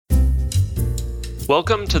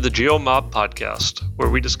Welcome to the GeoMob podcast, where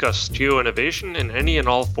we discuss geo-innovation in any and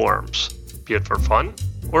all forms, be it for fun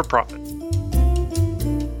or profit.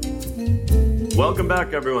 Welcome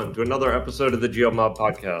back, everyone, to another episode of the GeoMob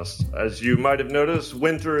podcast. As you might have noticed,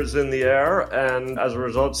 winter is in the air, and as a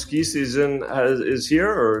result, ski season is here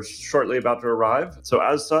or is shortly about to arrive. So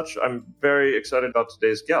as such, I'm very excited about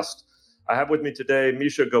today's guest. I have with me today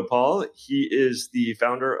Misha Gopal. He is the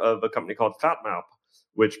founder of a company called FatMap,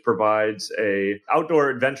 which provides a outdoor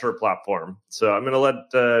adventure platform. So I'm going to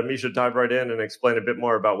let Misha dive right in and explain a bit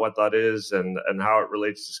more about what that is and how it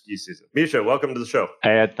relates to ski season. Misha, welcome to the show.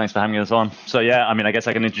 Hey, Ed, thanks for having us on. So I guess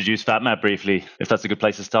I can introduce FatMap briefly, if that's a good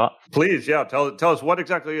place to start. Please, tell us what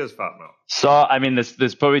exactly is FatMap. So,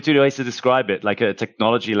 there's probably two ways to describe it. Like at a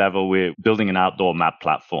technology level, we're building an outdoor map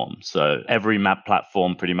platform. So every map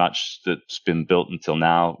platform pretty much that's been built until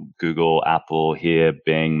now, Google, Apple, here,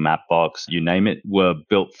 Bing, Mapbox, you name it, were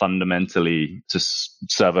built fundamentally to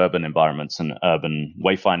serve urban environments and urban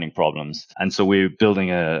wayfinding problems. And so we're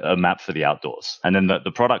building a map for the outdoors. And then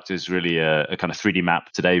the product is really a kind of 3D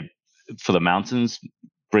map today for the mountains.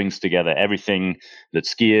 Brings together everything that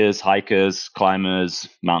skiers, hikers, climbers,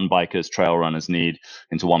 mountain bikers, trail runners need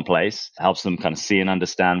into one place. Helps them kind of see and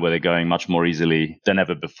understand where they're going much more easily than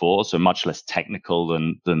ever before. So much less technical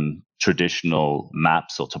than traditional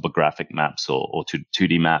maps or topographic maps or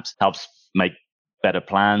 2D maps. Helps make better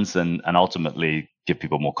plans and ultimately give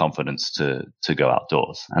people more confidence to go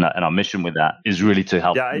outdoors. And our mission with that is really to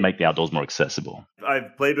help make the outdoors more accessible.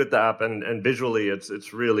 I've played with the app and visually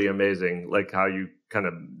it's really amazing, like how you kind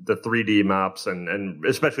of the 3D maps and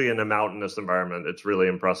especially in a mountainous environment, it's really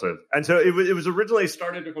impressive. And so it was originally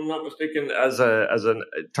started, if I'm not mistaken, as an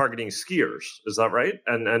targeting skiers. Is that right?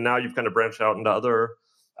 And now you've kind of branched out into other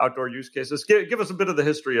outdoor use cases. Give us a bit of the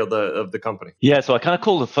history of the company. Yeah, so I kind of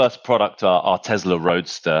call the first product our Tesla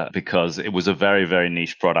Roadster because it was a very, very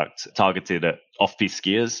niche product targeted at off-piste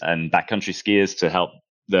skiers and backcountry skiers to help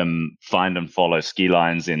them find and follow ski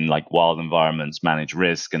lines in like wild environments, manage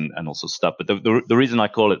risk and all sorts of stuff. But the reason I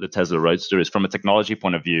call it the Tesla Roadster is from a technology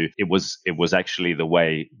point of view, it was actually the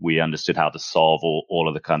way we understood how to solve all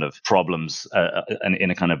of the kind of problems in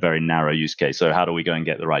a kind of very narrow use case. So how do we go and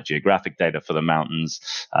get the right geographic data for the mountains?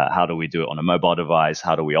 How do we do it on a mobile device?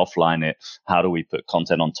 How do we offline it? How do we put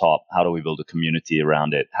content on top? How do we build a community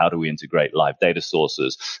around it? How do we integrate live data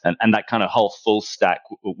sources? And that kind of whole full stack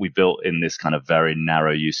we built in this kind of very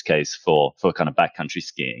narrow use case for kind of backcountry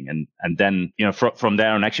skiing. And then, from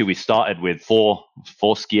there, and actually we started with four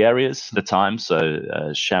ski areas at the time.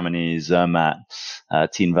 So Chamonix, Zermatt,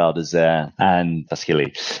 Teen Val d'Isère, and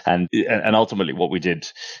Paskili. And ultimately what we did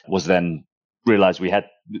was then realize we had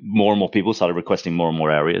more and more people started requesting more and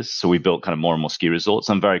more areas. So we built kind of more and more ski resorts.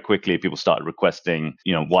 And very quickly, people started requesting,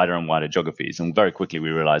 wider and wider geographies. And very quickly, we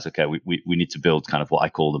realized, okay, we need to build kind of what I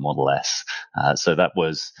call the Model S. So that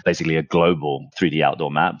was basically a global 3D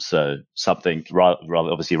outdoor map. So something rather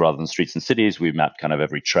than streets and cities, we mapped kind of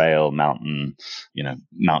every trail, mountain,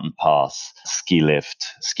 mountain pass, ski lift,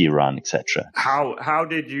 ski run, etc. How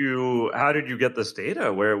did you get this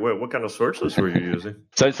data? What kind of sources were you using?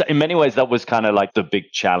 So in many ways, that was kind of like the big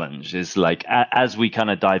challenge is like as we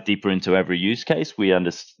kind of dive deeper into every use case,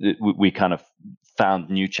 we kind of found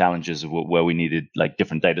new challenges where we needed like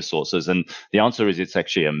different data sources. And the answer is it's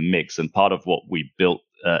actually a mix. And part of what we built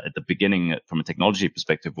at the beginning from a technology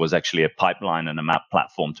perspective was actually a pipeline and a map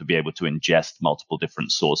platform to be able to ingest multiple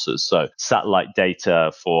different sources. So satellite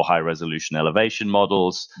data for high resolution elevation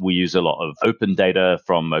models. We use a lot of open data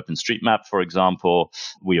from OpenStreetMap, for example.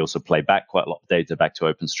 We also play back quite a lot of data back to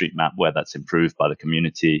OpenStreetMap where that's improved by the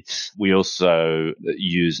community. We also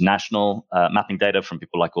use national mapping data from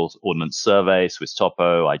people like Ordnance Survey, Swiss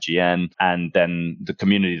Topo, IGN, and then the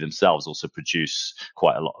community themselves also produce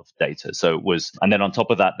quite a lot of data. And then on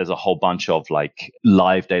top of that, there's a whole bunch of like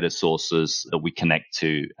live data sources that we connect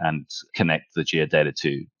to and connect the geodata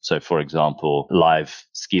to. So, for example, live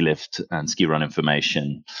ski lift and ski run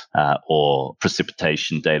information or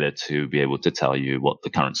precipitation data to be able to tell you what the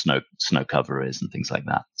current snow cover is and things like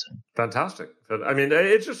that. So. Fantastic. I mean,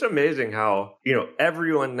 it's just amazing how,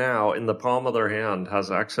 everyone now in the palm of their hand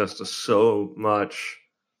has access to so much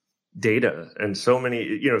data and so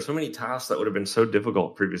many tasks that would have been so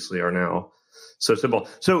difficult previously are now so simple.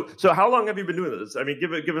 So how long have you been doing this? I mean,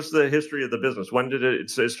 give us the history of the business. When did it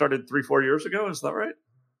started 3-4 years ago? Is that right?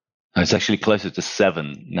 It's actually closer to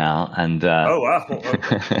 7 now. And oh, wow.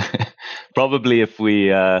 probably if we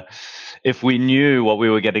if we knew what we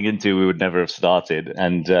were getting into, we would never have started.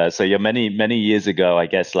 And so yeah, many years ago, I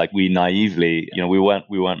guess, like we naively, we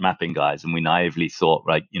weren't mapping guys, and we naively thought,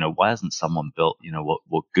 like, why hasn't someone built,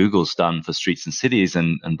 what Google's done for streets and cities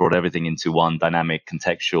and brought everything into one dynamic,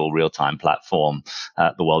 contextual, real-time platform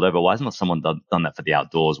the world over? Why hasn't someone done that for the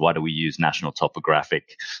outdoors? Why do we use national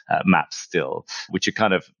topographic maps still, which are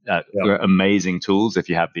kind of amazing tools if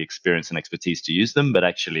you have the experience and expertise to use them, but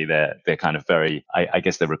actually they're kind of very, I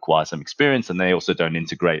guess they require some experience, and they also don't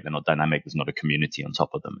integrate. They're not dynamic. There's not a community on top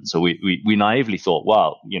of them. And so we naively thought,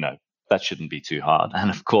 well, that shouldn't be too hard. And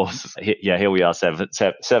of course, here we are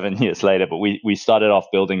 7 years later, but we started off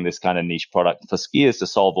building this kind of niche product for skiers to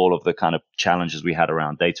solve all of the kind of challenges we had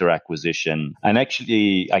around data acquisition. And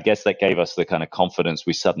actually, I guess that gave us the kind of confidence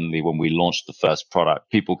when we launched the first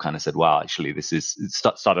product, people kind of said, wow, actually,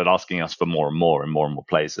 started asking us for more and more and more and more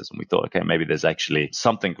places. And we thought, okay, maybe there's actually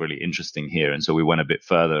something really interesting here. And so we went a bit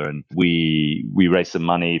further, and we raised some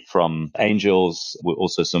money from angels,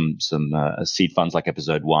 also some seed funds like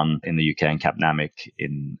Episode 1 in the UK and Capnamic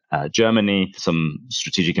in Germany, some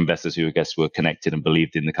strategic investors who I guess were connected and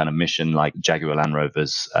believed in the kind of mission, like Jaguar Land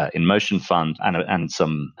Rover's In Motion Fund, and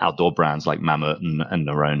some outdoor brands like Mammut and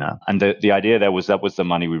Nerona. And the idea there was that was the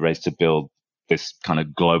money we raised to build this kind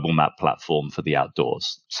of global map platform for the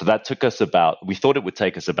outdoors. So that took us we thought it would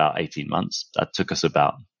take us about 18 months. That took us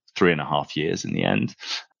about 3.5 years in the end.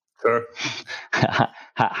 Sure.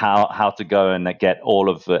 How to go and get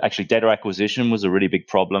all of actually data acquisition was a really big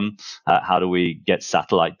problem. How do we get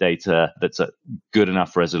satellite data that's at good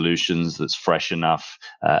enough resolutions, that's fresh enough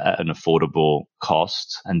at an affordable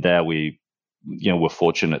cost? And there we're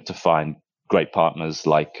fortunate to find great partners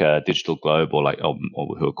like Digital Globe or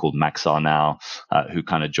who are called Maxar now, who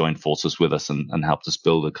kind of joined forces with us and helped us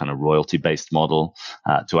build a kind of royalty-based model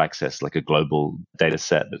to access like a global data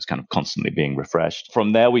set that's kind of constantly being refreshed.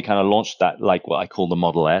 From there, we kind of launched that, like what I call the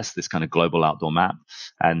Model S, this kind of global outdoor map.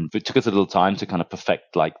 And it took us a little time to kind of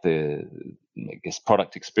perfect like the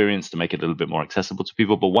product experience to make it a little bit more accessible to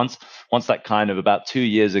people. But once that kind of about 2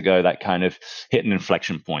 years ago, that kind of hit an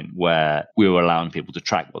inflection point where we were allowing people to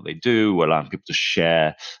track what they do, we're allowing people to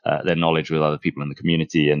share their knowledge with other people in the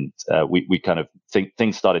community. And we kind of think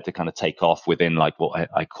things started to kind of take off within like what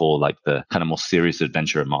I call like the kind of more serious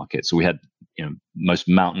adventure market. So we had, most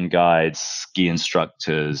mountain guides, ski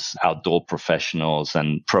instructors, outdoor professionals,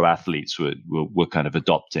 and pro athletes were kind of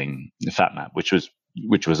adopting the FatMap, which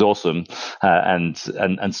was awesome,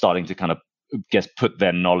 and starting to kind of put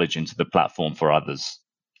their knowledge into the platform for others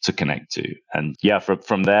to connect to. And yeah,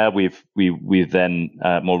 from there we've then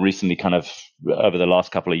more recently kind of over the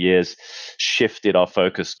last couple of years shifted our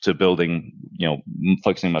focus to building,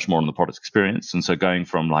 focusing much more on the product experience. And so going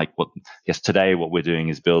from today what we're doing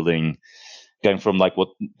is going from like what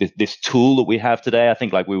this tool that we have today, I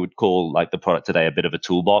think like we would call like the product today a bit of a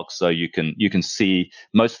toolbox. So you can see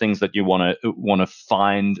most things that you want to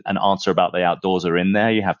find an answer about the outdoors are in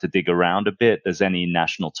there. You have to dig around a bit. There's any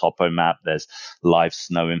national topo map. There's live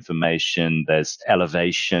snow information. There's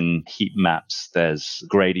elevation heat maps. There's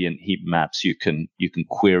gradient heat maps. You can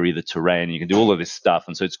query the terrain. You can do all of this stuff.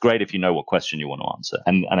 And so it's great if you know what question you want to answer.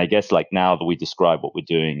 And I guess like now that we describe what we're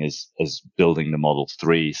doing as building the Model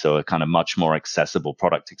 3, so a kind of much more accessible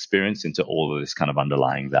product experience into all of this kind of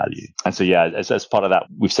underlying value. And so, yeah, as part of that,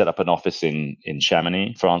 we've set up an office in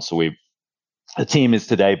Chamonix, France. So the team is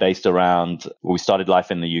today based around, we started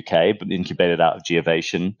life in the UK, but incubated out of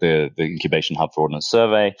Geovation, the incubation hub for Ordnance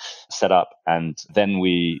Survey, set up. And then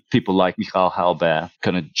people like Michael Halbert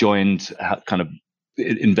kind of joined, kind of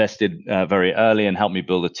invested very early and helped me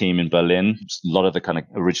build a team in Berlin. A lot of the kind of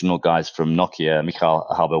original guys from Nokia. Michael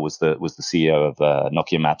Halber was the CEO of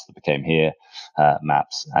Nokia Maps that became Here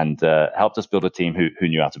Maps, and helped us build a team who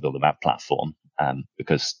knew how to build a map platform.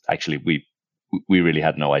 Because actually we really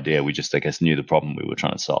had no idea. We just, I guess, knew the problem we were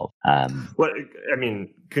trying to solve. Well, I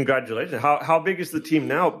mean, congratulations. How big is the team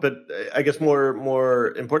now? But I guess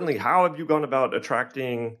more importantly, how have you gone about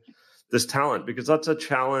attracting this talent? Because that's a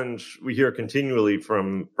challenge we hear continually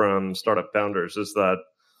from startup founders, is that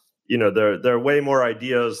there are way more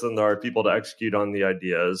ideas than there are people to execute on the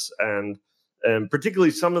ideas, and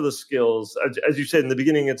particularly some of the skills, as you said in the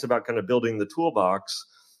beginning, it's about kind of building the toolbox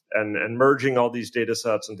and merging all these data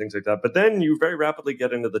sets and things like that. But then you very rapidly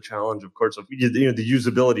get into the challenge, of course, of the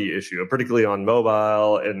usability issue, particularly on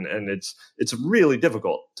mobile, and it's really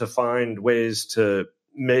difficult to find ways to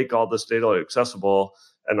make all this data accessible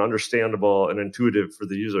and understandable and intuitive for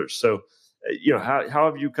the users. So, how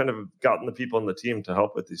have you kind of gotten the people on the team to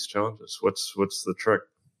help with these challenges? What's the trick?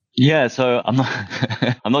 Yeah, so I'm not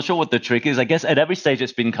I'm not sure what the trick is. I guess at every stage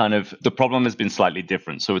it's been kind of the problem has been slightly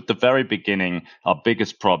different. So at the very beginning, our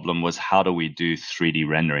biggest problem was how do we do 3D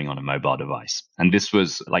rendering on a mobile device? And this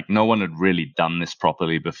was like no one had really done this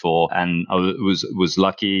properly before. And I was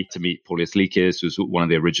lucky to meet Paulius Likis, who was one of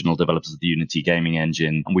the original developers of the Unity gaming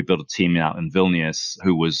engine. And we built a team out in Vilnius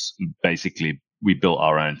who was basically we built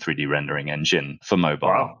our own 3D rendering engine for mobile.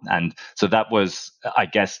 Wow. And so that was, I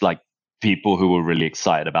guess, like people who were really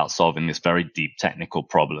excited about solving this very deep technical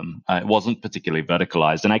problem. It wasn't particularly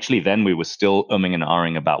verticalized. And actually, then we were still umming and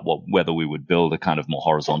ahhing about whether we would build a kind of more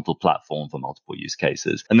horizontal platform for multiple use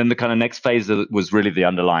cases. And then the kind of next phase was really the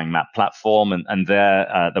underlying map platform. And there,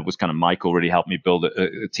 that was kind of Michael really helped me build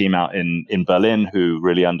a team out in Berlin who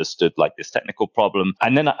really understood like this technical problem.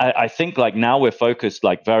 And then I think like now we're focused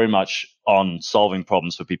like very much on solving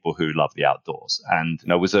problems for people who love the outdoors. And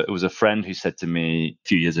it was a friend who said to me a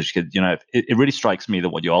few years ago, it really strikes me that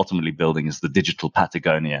what you're ultimately building is the digital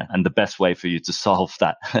Patagonia. And the best way for you to solve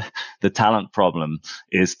that, the talent problem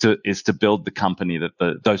is to build the company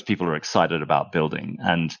that those people are excited about building.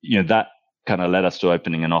 And, that kind of led us to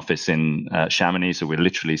opening an office in Chamonix. So we're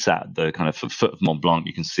literally sat at the kind of foot of Mont Blanc.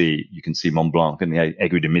 You can see Mont Blanc and the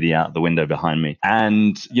Aiguille du Midi out the window behind me.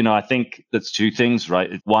 And, I think that's two things,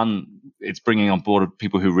 right? One, it's bringing on board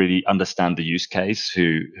people who really understand the use case,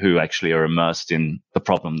 who actually are immersed in the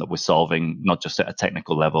problem that we're solving, not just at a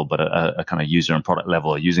technical level, but a kind of user and product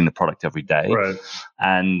level, using the product every day. Right.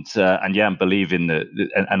 And believe in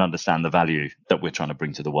and understand the value that we're trying to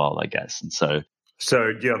bring to the world, I guess. And so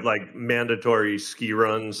do you have like mandatory ski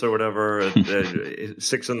runs or whatever at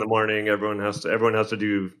 6 a.m? Everyone has to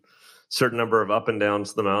do a certain number of up and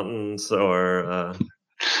downs the mountains, or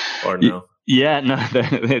no? Yeah, no,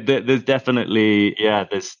 there's definitely,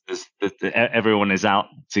 there's everyone is out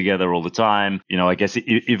together all the time. I guess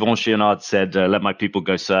Yvon Chouinard said, let my people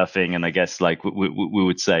go surfing. And I guess like we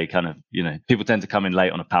would say kind of, people tend to come in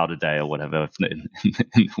late on a powder day or whatever in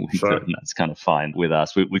the winter, sure. And that's kind of fine with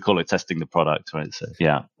us. We call it testing the product, right? So,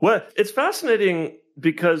 yeah. Well, it's fascinating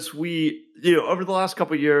because we, over the last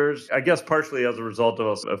couple of years, I guess partially as a result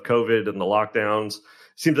of COVID and the lockdowns,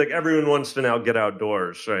 seems like everyone wants to now get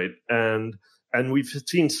outdoors, right? And we've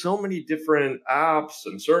seen so many different apps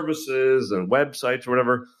and services and websites or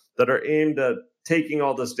whatever that are aimed at taking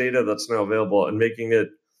all this data that's now available and making it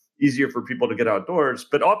easier for people to get outdoors,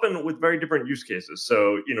 but often with very different use cases.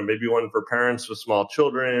 So, maybe one for parents with small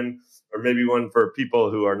children, or maybe one for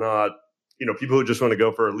people who are not, people who just want to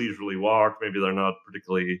go for a leisurely walk. Maybe they're not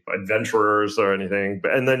particularly adventurers or anything.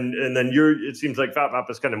 And then it seems like FatMap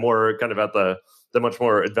is kind of more kind of at the much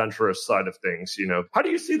more adventurous side of things. How do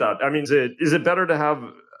you see that? I mean, is it better to have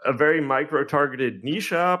a very micro-targeted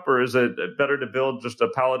niche app, or is it better to build just a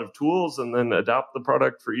palette of tools and then adapt the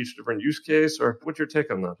product for each different use case? Or what's your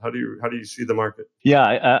take on that? How do you see the market?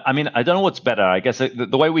 Yeah, I mean, I don't know what's better. I guess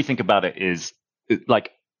the way we think about it is like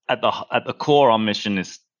at the core, our mission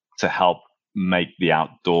is to help make the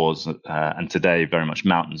outdoors and today very much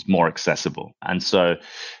mountains more accessible. And so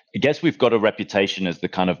I guess we've got a reputation as the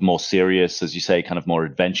kind of more serious, as you say, kind of more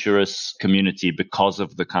adventurous community because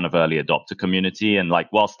of the kind of early adopter community. And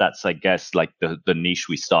like, whilst that's, I guess, like the niche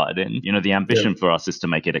we started in, the ambition for us is to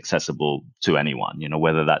make it accessible to anyone,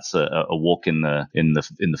 whether that's a walk in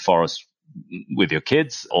the forest with your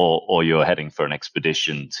kids or you're heading for an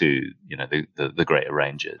expedition to, the greater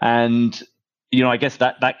ranges. And I guess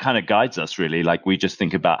that kind of guides us really. Like we just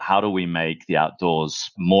think about how do we make the outdoors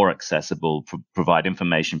more accessible, provide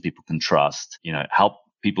information people can trust, help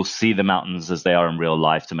people see the mountains as they are in real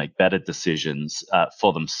life to make better decisions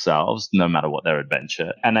for themselves, no matter what their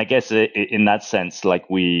adventure. And I guess in that sense, like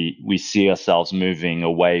we see ourselves moving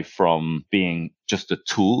away from being just a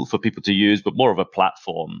tool for people to use, but more of a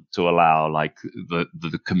platform to allow like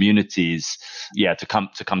the communities, to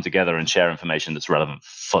come together and share information that's relevant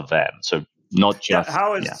for them. So not just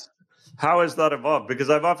how has that evolved? Because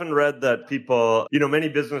I've often read that people, many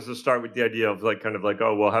businesses start with the idea of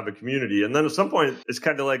oh, we'll have a community. And then at some point, it's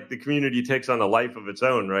kind of like the community takes on a life of its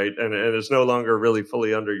own, right? And it's no longer really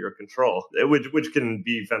fully under your control, which can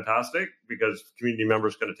be fantastic because community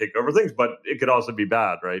members kind of take over things, but it could also be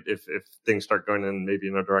bad, right? If things start going in maybe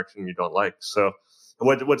in a direction you don't like. So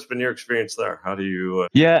what's been your experience there? How do you?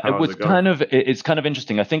 It's kind of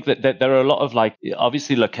interesting. I think that there are a lot of like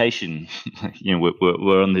obviously location.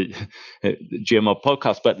 We're on the GeoMob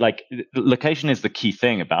podcast, but like location is the key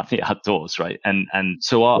thing about the outdoors, right? And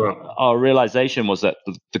so our realization was that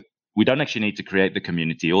we don't actually need to create the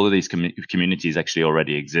community. All of these communities actually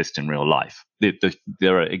already exist in real life.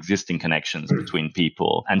 There are existing connections between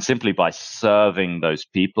people. And simply by serving those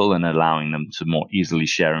people and allowing them to more easily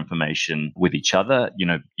share information with each other,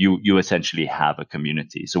 you essentially have a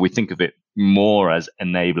community. So we think of it more as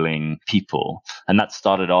enabling people. And that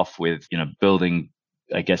started off with, building,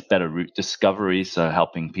 I guess, better route discovery. So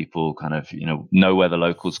helping people kind of, know where the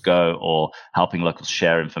locals go, or helping locals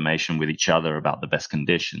share information with each other about the best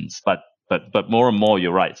conditions. But more and more,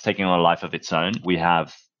 you're right, it's taking on a life of its own. We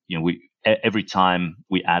have, every time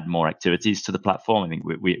we add more activities to the platform, I think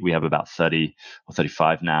we have about 30 or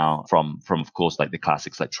 35 now from of course, like the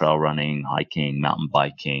classics like trail running, hiking, mountain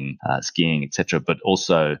biking, skiing, etc. But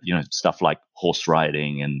also, stuff like horse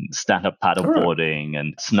riding and stand-up paddleboarding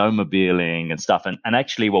and snowmobiling and stuff. And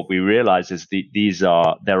actually what we realize is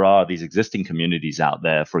there are these existing communities out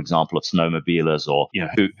there, for example, of snowmobilers or,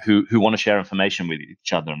 who want to share information with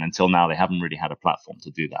each other. And until now, they haven't really had a platform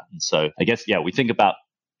to do that. And so I guess, we think about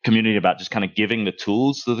community about just kind of giving the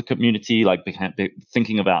tools to the community, like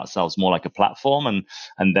thinking about ourselves more like a platform,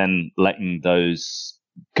 and then letting those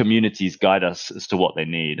communities guide us as to what they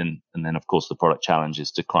need. And then of course the product challenge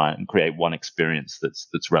is to try and create one experience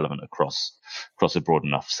that's relevant across a broad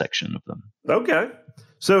enough section of them. Okay.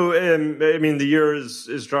 So, the year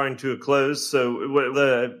is drawing to a close. So what are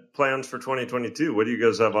the plans for 2022? What do you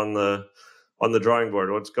guys have on the drawing board?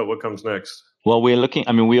 What comes next? Well, we're looking,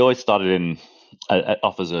 we always started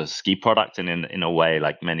off as a ski product, and in a way,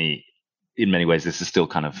 like in many ways, this is still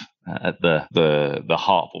kind of at the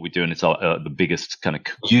heart of what we do, and it's the biggest kind of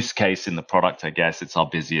use case in the product. I guess it's our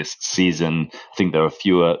busiest season. I think there are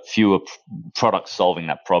fewer products solving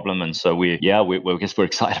that problem, and so I guess we're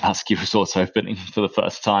excited about ski resorts opening for the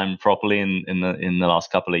first time properly in the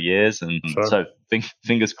last couple of years, and sure. So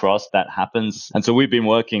fingers crossed that happens. And so we've been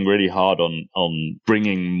working really hard on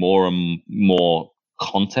bringing more and more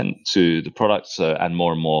content to the product, and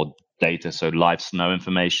more data. So live snow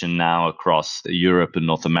information now across Europe and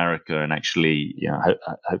North America, and actually,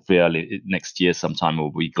 hopefully early next year sometime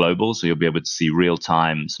will be global. So you'll be able to see real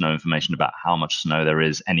time snow information about how much snow there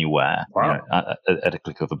is anywhere. Wow. At a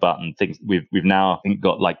click of a button. We've now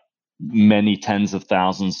got like many tens of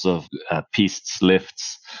thousands of pistes,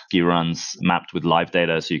 lifts, ski runs mapped with live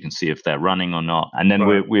data, so you can see if they're running or not. And then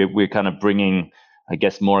right. we're kind of bringing, I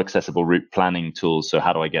guess, more accessible route planning tools. So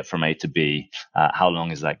how do I get from A to B? How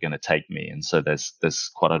long is that going to take me? And so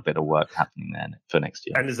there's quite a bit of work happening there for next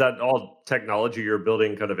year. And is that all technology you're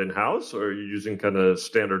building kind of in-house, or are you using kind of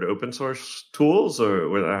standard open source tools, or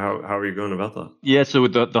how are you going about that? Yeah, so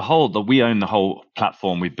with we own the whole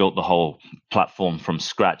platform. We built the whole platform from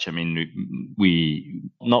scratch. We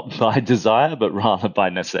not by desire, but rather by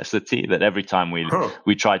necessity, that every time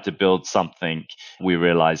we tried to build something, we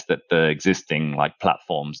realized that the existing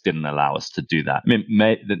platforms didn't allow us to do that.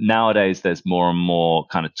 Nowadays there's more and more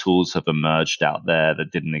kind of tools have emerged out there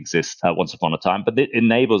that didn't exist once upon a time, but it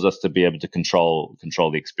enables us to be able to control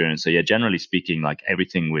the experience. So generally speaking,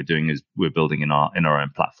 everything we're doing is we're building in our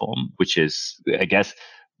own platform, which is, I guess,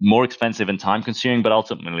 more expensive and time consuming, but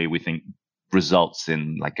ultimately we think results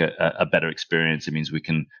in a better experience. It means we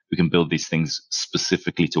can build these things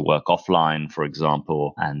specifically to work offline, for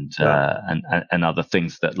example, and other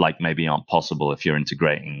things that maybe aren't possible if you're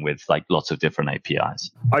integrating with lots of different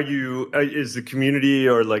APIs. Is the community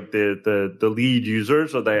or the lead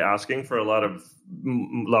users, are they asking for a lot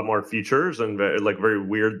more features and very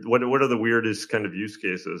weird? What are the weirdest kind of use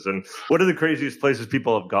cases, and what are the craziest places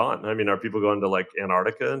people have gone? Are people going to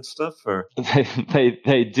Antarctica and stuff? Or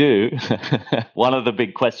they do. One of the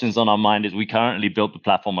big questions on our mind is we currently built the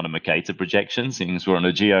platform on a Mercator projection, seeing as we're on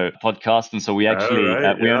a geo podcast, and so we actually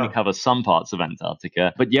only cover some parts of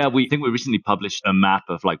Antarctica. But we think we recently published a map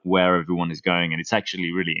of where everyone is going, and it's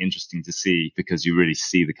actually really interesting to see, because you really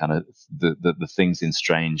see the kind of the things in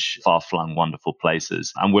strange, far-flung, wonderful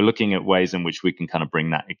places. And we're looking at ways in which we can kind of bring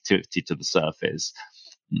that activity to the surface.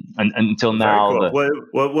 And until now, cool.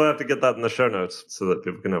 We'll have to get that in the show notes so that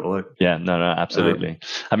people can have a look. Yeah, no, absolutely.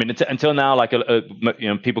 Until now,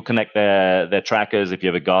 people connect their trackers. If you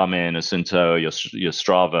have a Garmin, a Suunto, your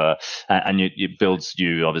Strava, and it builds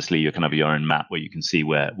you obviously your kind of your own map where you can see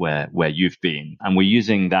where you've been. And we're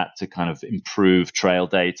using that to kind of improve trail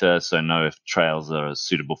data, so know if trails are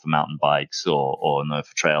suitable for mountain bikes or know if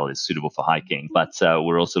a trail is suitable for hiking. But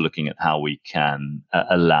we're also looking at how we can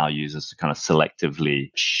allow users to kind of selectively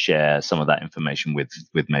share some of that information with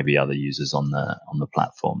maybe other users on the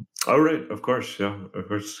platform. Oh, right. Of course. Yeah. Of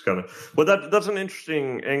course. Kind of. Well, that's an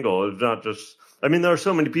interesting angle. It's not just, there are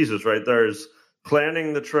so many pieces, right? There's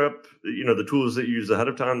planning the trip, the tools that you use ahead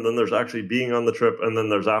of time, then there's actually being on the trip, and then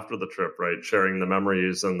there's after the trip, right? Sharing the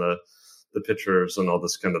memories and the pictures and all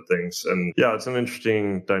this kind of things. And yeah, it's an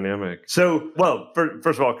interesting dynamic. So, well,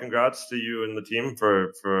 first of all, congrats to you and the team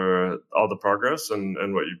for all the progress and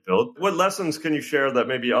what you've built. What lessons can you share that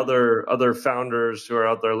maybe other founders who are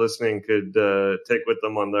out there listening could take with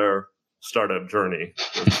them on their startup journey?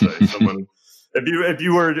 Let's say someone, if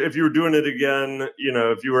you were doing it again,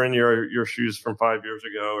 if you were in your shoes from 5 years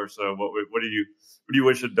ago or so, what do you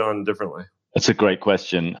wish had done differently? That's a great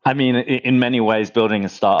question. I mean, in many ways, building a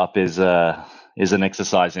startup is an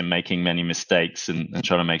exercise in making many mistakes and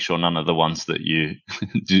trying to make sure none of the ones that you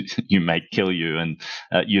make kill you, and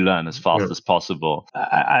you learn as fast as possible.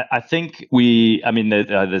 I think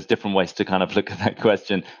there's different ways to kind of look at that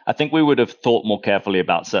question. I think we would have thought more carefully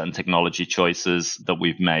about certain technology choices that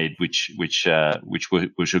we've made, which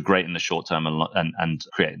were great in the short term and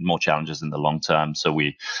created more challenges in the long term. So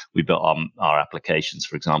we built our applications,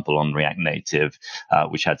 for example, on React Native,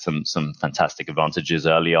 which had some fantastic advantages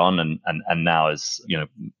early on, and now is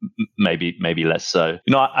maybe less so.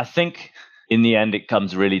 I think in the end it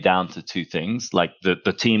comes really down to two things, like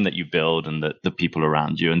the team that you build and the people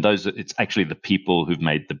around you, and it's actually the people who've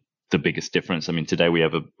made the biggest difference. I mean, today we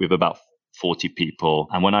have about 40 people,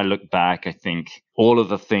 and when I look back, I think all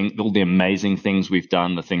the amazing things we've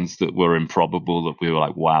done, the things that were improbable, that we were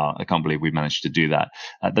like, wow, I can't believe we managed to do that.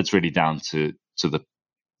 That's really down to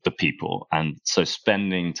the people. And so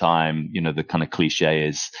spending time, the kind of cliche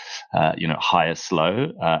is, hire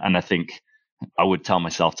slow. And I think I would tell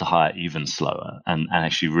myself to hire even slower and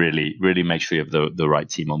actually really, really make sure you have the right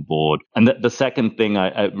team on board. And the second thing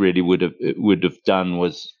I really would have done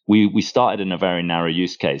was we started in a very narrow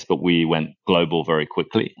use case, but we went global very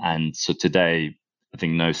quickly. And so today, I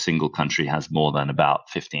think no single country has more than about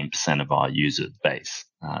 15% of our user base.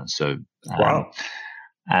 Wow.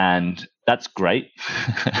 And that's great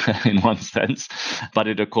in one sense, but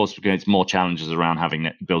it of course creates more challenges around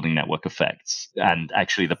building network effects. And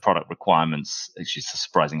actually the product requirements, it's just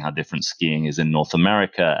surprising how different skiing is in North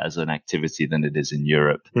America as an activity than it is in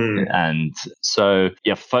Europe. And so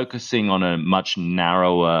focusing on a much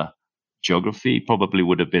narrower geography probably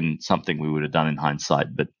would have been something we would have done in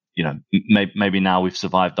hindsight, but maybe now we've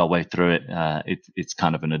survived our way through it. It's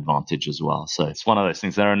kind of an advantage as well. So it's one of those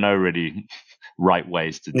things. There are no really right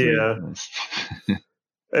ways to do this.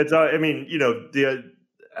 It's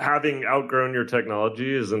having outgrown your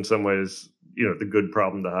technology is in some ways the good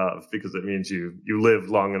problem to have, because it means you live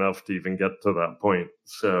long enough to even get to that point.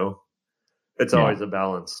 So it's always a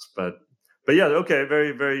balance, but yeah, okay,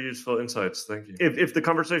 very, very useful insights. Thank you. If the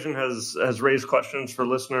conversation has raised questions for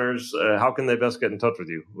listeners, how can they best get in touch with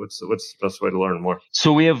you? What's the best way to learn more?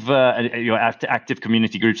 So we have active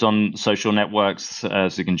community groups on social networks, so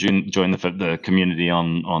you can join the community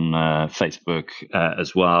on Facebook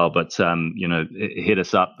as well. But hit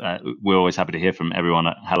us up. We're always happy to hear from everyone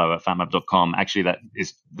at hello@fatmap.com. Actually,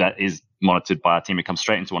 that is monitored by our team. It comes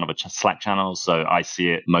straight into one of our Slack channels, so I see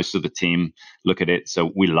it. Most of the team look at it.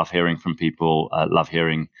 So we love hearing from people, love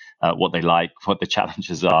hearing what they like, what the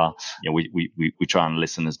challenges are. We try and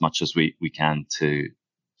listen as much as we can to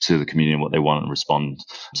the community and what they want and respond.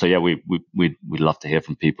 So we'd love to hear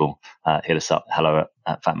from people. Hit us up,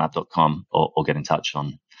 hello@fatmap.com, or get in touch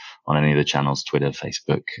on any of the channels, Twitter,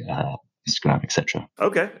 Facebook, Instagram, etc.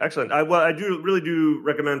 Okay, excellent. I really do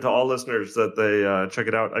recommend to all listeners that they check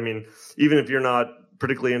it out. I mean, even if you're not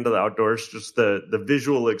particularly into the outdoors, just the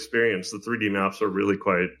visual experience, the 3D maps are really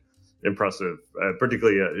quite impressive,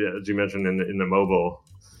 particularly as you mentioned in the mobile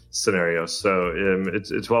scenario. So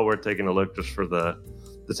it's well worth taking a look just for the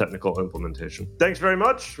technical implementation. Thanks very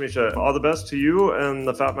much, Misha. All the best to you and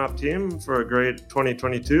the FatMap team for a great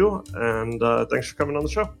 2022. And thanks for coming on the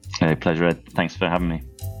show. Hey, pleasure, Ed. Thanks for having me.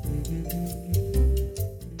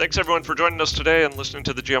 Thanks, everyone, for joining us today and listening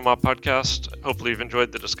to the GeoMob podcast. Hopefully you've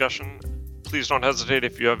enjoyed the discussion. Please don't hesitate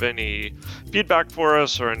if you have any feedback for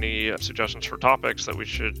us or any suggestions for topics that we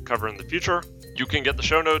should cover in the future. You can get the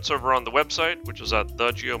show notes over on the website, which is at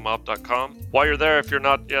thegeomob.com. While you're there, if you're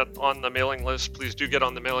not yet on the mailing list, please do get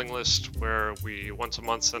on the mailing list, where we once a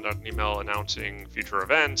month send out an email announcing future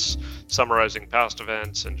events, summarizing past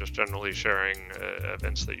events, and just generally sharing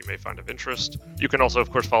events that you may find of interest. You can also,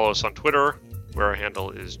 of course, follow us on Twitter, where our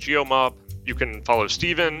handle is geomob. You can follow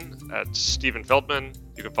Steven at Steven Feldman.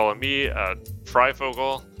 You can follow me at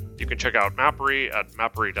Fryfogle. You can check out Mappery at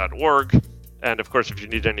mappery.org. And of course, if you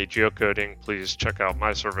need any geocoding, please check out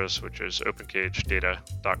my service, which is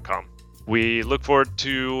opencagedata.com. We look forward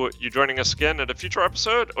to you joining us again at a future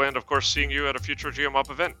episode, and of course, seeing you at a future GeoMob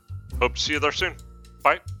event. Hope to see you there soon.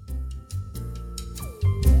 Bye.